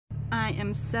I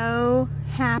am so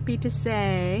happy to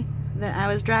say that I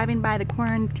was driving by the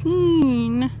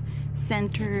quarantine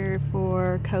center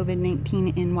for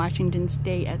COVID-19 in Washington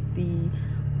State at the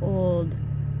old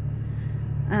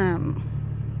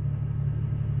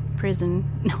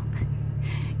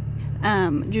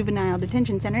juvenile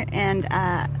detention center, and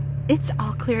it's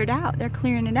all cleared out. They're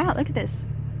clearing it out. Look at this.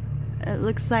 It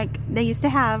looks like they used to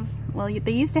have,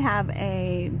 they used to have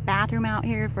a bathroom out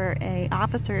here for a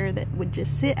officer that would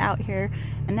just sit out here,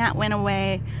 and that went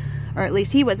away, or at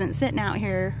least he wasn't sitting out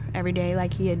here every day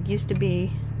like he had used to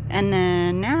be. And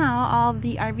then now all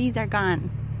the RVs are gone,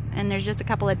 and there's just a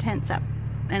couple of tents up,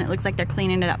 and it looks like they're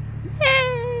cleaning it up.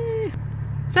 Yay!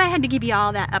 So I had to give you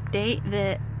all that update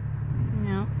that, you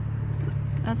know,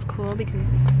 that's cool, because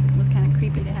it was kind of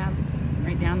creepy to have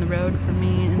right down the road from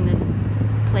me in this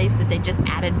place that they just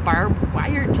added barbed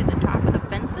wire to the top of the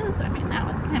fences. I mean, that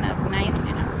was kind of nice,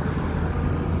 you know.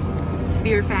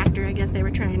 Fear factor, I guess they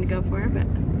were trying to go for, but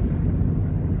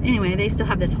anyway, they still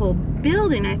have this whole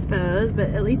building, I suppose, but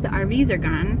at least the RVs are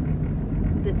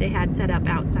gone that they had set up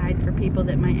outside for people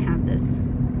that might have this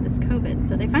COVID.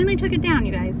 So they finally took it down,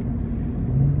 you guys. So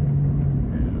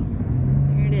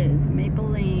here it is, Maple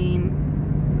Lane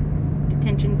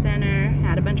Detention Center.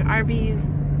 Had a bunch of RVs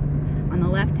on the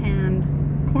left-hand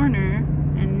corner,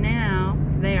 and now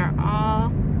they are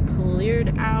all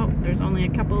cleared out. There's only a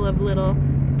couple of little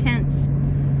tents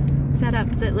set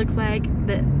up, so it looks like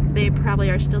that they probably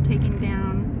are still taking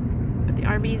down, but the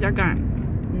RVs are gone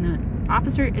and the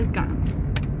officer is gone.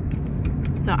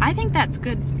 So I think that's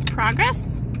good progress,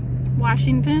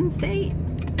 Washington State.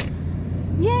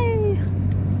 Yay!